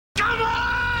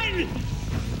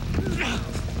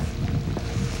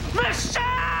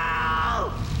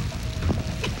Michelle!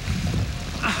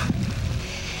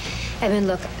 Edmund,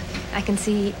 look, I can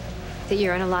see that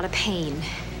you're in a lot of pain.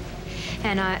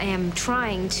 And I am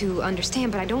trying to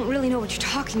understand, but I don't really know what you're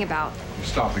talking about.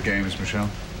 Stop the games, Michelle.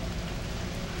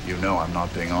 You know I'm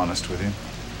not being honest with you.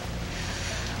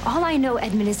 All I know,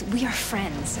 Edmund, is we are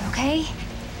friends, okay?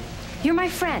 You're my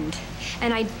friend,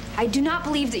 and I do not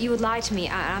believe that you would lie to me.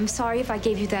 I'm sorry if I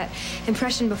gave you that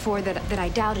impression before that I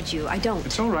doubted you. I don't.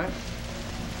 It's all right.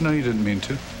 No, you didn't mean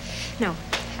to. No,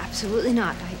 absolutely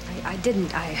not. I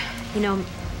didn't. You know,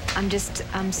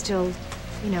 I'm still,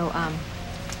 you know, I'm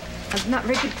not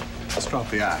very good. Let's drop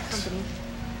the axe. Company.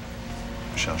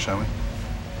 Michelle, shall we?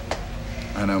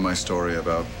 I know my story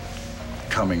about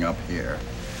coming up here.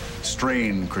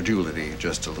 Strain credulity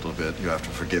just a little bit. You have to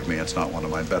forgive me. It's not one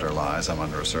of my better lies. I'm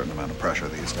under a certain amount of pressure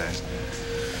these days.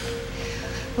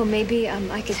 Well, maybe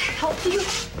I could help you.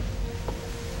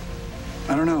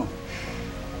 I don't know.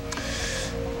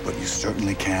 But you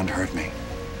certainly can't hurt me.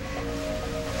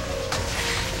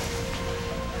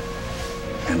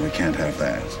 And we can't have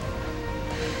that,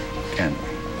 can we?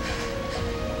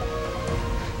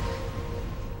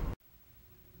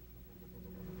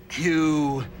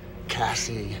 You,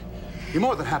 Cassie, you're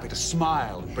more than happy to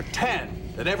smile and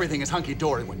pretend that everything is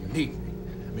hunky-dory when you need me.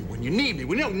 I mean, when you need me,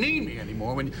 when you don't need me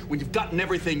anymore, when you've gotten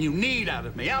everything you need out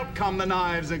of me, out come the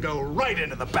knives and go right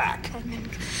into the back. Edmund,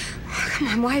 come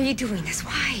on, why are you doing this?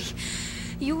 Why?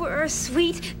 You were a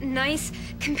sweet, nice,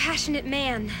 compassionate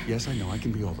man. Yes, I know, I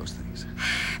can be all those things.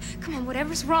 Come on,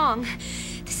 whatever's wrong,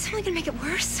 this is only gonna make it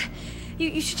worse.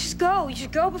 You should just go. You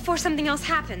should go before something else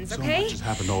happens, okay? So much has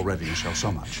happened already, Michelle,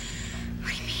 so much.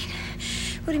 What do you mean?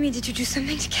 What do you mean? Did you do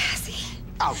something to Cassie?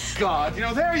 Oh, God, you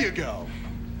know, there you go.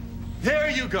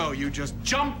 There you go. You just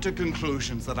jump to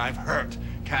conclusions that I've hurt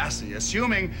Cassie,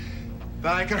 assuming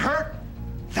that I could hurt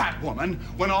that woman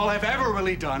when all I've ever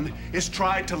really done is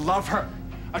tried to love her.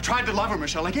 I tried to love her,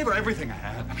 Michelle. I gave her everything I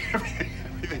had.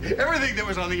 Everything that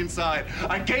was on the inside.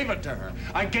 I gave it to her.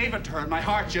 I gave it to her, and my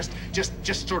heart just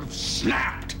sort of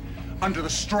snapped under the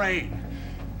strain.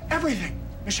 Everything.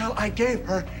 Michelle, I gave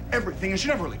her everything, and she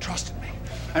never really trusted me.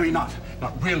 I mean, not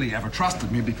really ever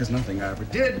trusted me, because nothing I ever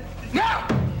did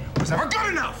was ever good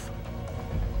enough.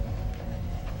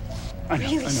 I know,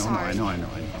 Really I know, sorry. I know,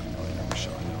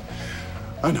 Michelle, I know.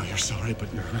 I know you're sorry,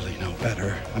 but you're really no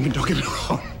better. I mean, don't get me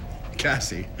wrong.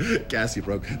 Cassie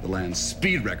broke the land's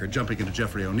speed record jumping into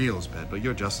Jeffrey O'Neill's bed, but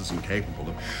you're just as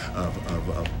incapable of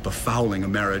befouling a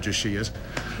marriage as she is.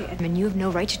 Hey, Edmund, you have no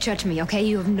right to judge me, okay?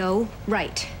 You have no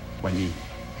right. Why, me?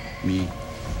 Me?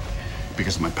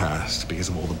 Because of my past, because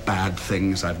of all the bad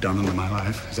things I've done in my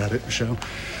life. Is that it, Michelle?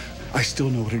 I still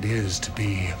know what it is to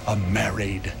be a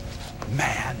married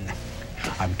man.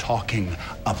 I'm talking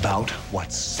about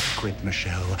what's sacred,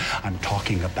 Michelle. I'm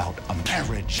talking about a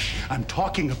marriage. I'm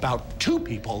talking about two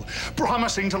people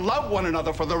promising to love one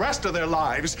another for the rest of their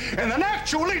lives and then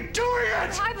actually doing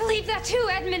it! I believe that too,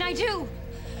 Edmund, I do.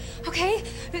 Okay?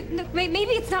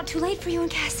 Maybe it's not too late for you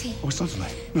and Cassie. Oh, it's not too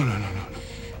late. No. No,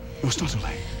 it's not too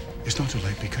late. It's not too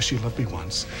late because she loved me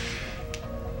once.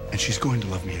 And she's going to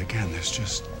love me again. There's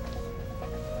just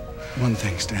one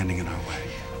thing standing in our way.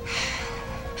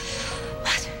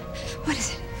 What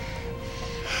is it?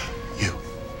 You.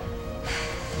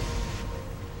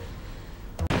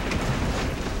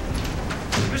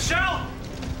 Michelle!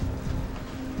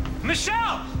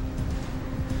 Michelle!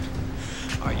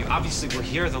 You obviously were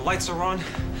here. The lights are on.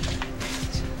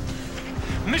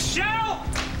 Michelle!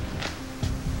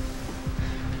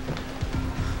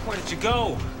 Where did you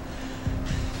go?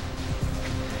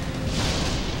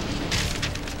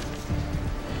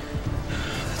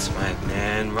 That's my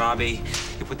man, Robbie.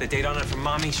 You put the date on it for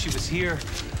Mommy. She was here.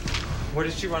 Where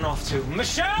did she run off to?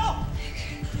 Michelle!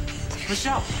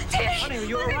 Michelle! Danny! Honey, are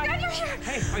you all right? You're here.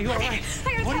 Hey, are you all right?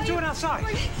 What are you doing outside?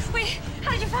 Wait,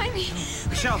 how did you find me?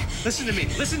 Michelle, listen to me.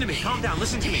 Listen to me. Calm down.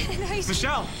 Listen to me.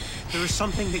 Michelle, there is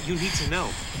something that you need to know.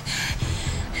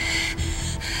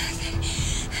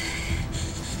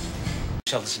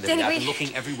 Michelle, listen to me. I've been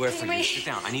looking everywhere for you. Sit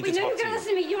down. I need to talk to you. You're gonna listen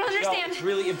to me. You don't understand. It's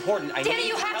really important. I Danny, need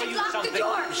you to have tell to you lock something. the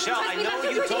door. Michelle, I Trust me, know lock the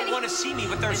you door, don't Danny. want to see me,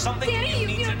 but there's something that Danny, you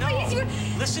need to know.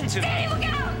 Please, Listen to me. Danny, look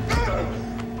out!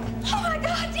 Oh my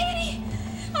God, Danny!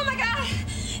 Oh my God,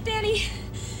 Danny!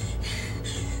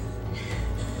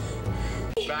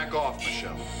 Back off,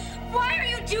 Michelle. Why are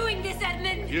you doing this,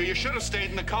 Edmund? You should have stayed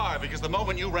in the car because the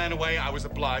moment you ran away, I was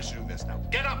obliged to do this. Now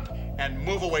get up and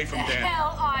move away from Dan.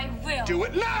 Hell, I will. Do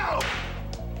it now!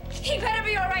 He better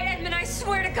be all right, Edmund. I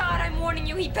swear to God, I'm warning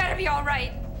you. He better be all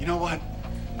right. You know what?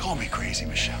 Call me crazy,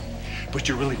 Michelle. But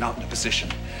you're really not in a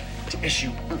position to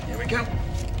issue... Oh, here we go.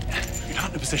 You're not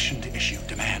in a position to issue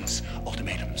demands,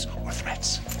 ultimatums, or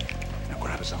threats. Now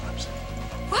grab his arms.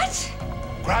 What?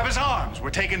 Grab his arms. We're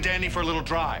taking Danny for a little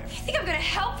drive. You think I'm gonna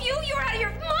help you? You're out of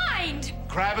your mind!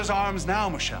 Grab his arms now,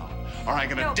 Michelle. Or I'm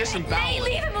gonna disembowel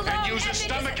leave him alone. and use his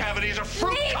Edmund, stomach cavity as a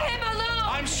fruit leave cup. him alone!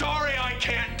 I'm sorry I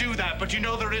can't do that, but you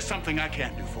know there is something I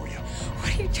can do for you.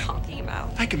 What are you talking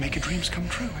about? I can make your dreams come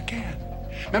true. I can.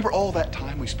 Remember all that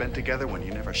time we spent together when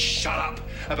you never shut up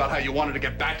about how you wanted to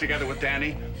get back together with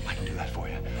Danny? I can do that for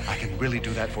you. I can really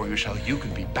do that for you, Michelle. You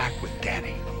can be back with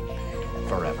Danny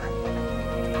forever.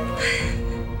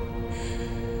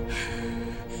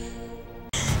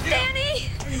 Danny!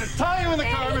 I'm gonna tie you in the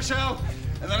car, Michelle,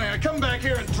 and then I'm gonna come back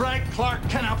here and drag Clark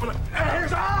Kent up and...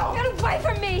 Ow! Get away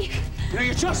from me! You know,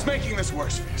 you're just making this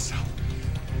worse for yourself.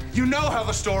 You know how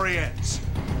the story ends.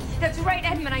 That's right,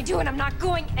 Edmund, I do, and I'm not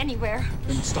going anywhere.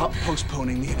 Then stop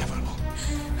postponing the inevitable.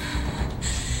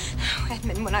 Oh,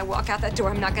 Edmund, when I walk out that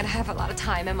door, I'm not gonna have a lot of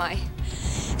time, am I?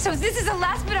 So this is the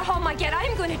last bit of home I get.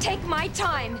 I'm going to take my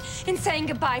time in saying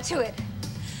goodbye to it.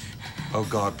 Oh,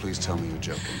 God, please tell me you're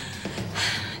joking.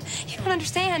 You don't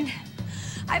understand.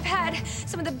 I've had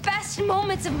some of the best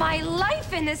moments of my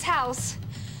life in this house.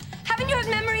 Haven't you had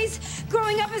memories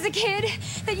growing up as a kid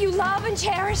that you love and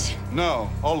cherish? No,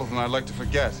 all of them I'd like to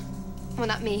forget. Well,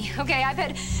 not me. Okay, I've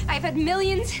had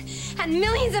millions and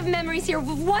millions of memories here,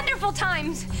 wonderful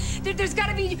times. There's got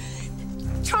to be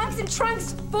trunks and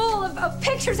trunks full of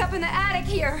pictures up in the attic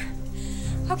here.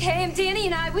 Okay, and Danny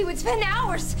and I, we would spend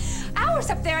hours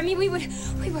up there. I mean, we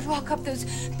would walk up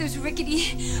those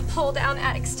rickety pull-down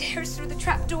attic stairs through the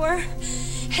trap door,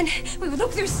 and we would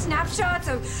look through snapshots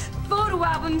of photo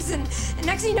albums, and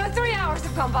next thing you know, 3 hours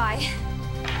have gone by.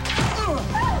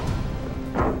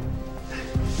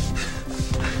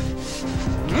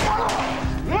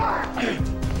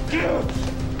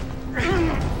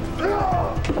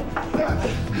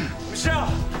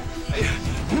 Michelle!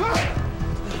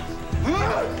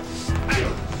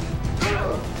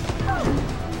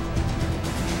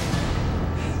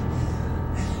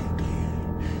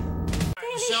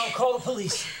 Michelle, call the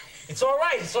police. It's all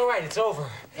right, it's all right, it's over.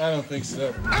 I don't think so.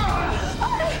 You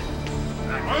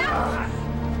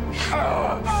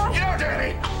know,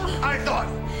 Danny, I thought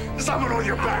someone with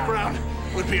your background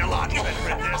would be a lot better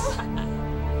at this.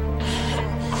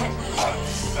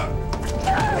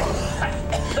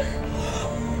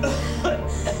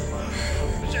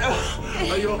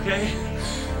 Are you okay?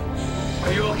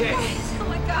 Are you okay? Oh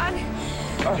my God.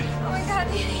 Oh my God,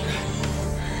 Danny.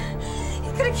 He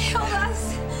could have killed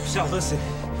us. Michelle, listen.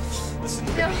 Listen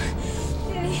to me. No,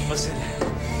 Danny. Listen.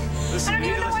 Listen I to don't me.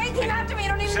 even know why he came after me. I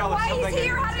don't even know Michelle, why there's he's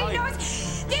here. something I How did he know can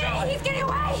it's... Danny, he's getting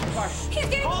away. He's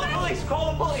getting Call away. the police. Call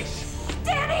the police.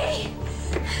 Danny!